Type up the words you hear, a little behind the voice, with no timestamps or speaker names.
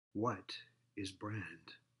What is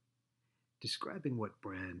brand? Describing what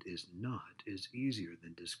brand is not is easier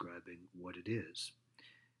than describing what it is.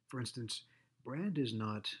 For instance, brand is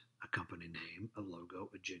not a company name, a logo,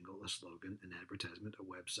 a jingle, a slogan, an advertisement, a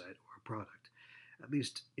website, or a product. At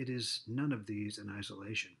least, it is none of these in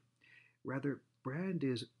isolation. Rather, brand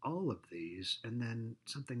is all of these and then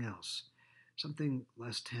something else, something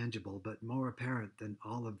less tangible but more apparent than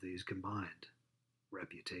all of these combined: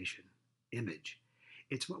 reputation, image.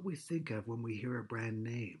 It's what we think of when we hear a brand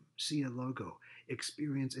name, see a logo,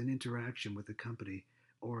 experience an interaction with a company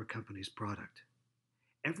or a company's product.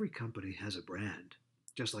 Every company has a brand,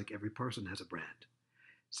 just like every person has a brand.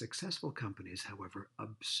 Successful companies, however,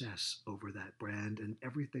 obsess over that brand and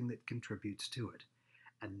everything that contributes to it.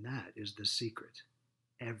 And that is the secret.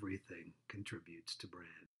 Everything contributes to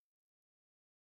brand.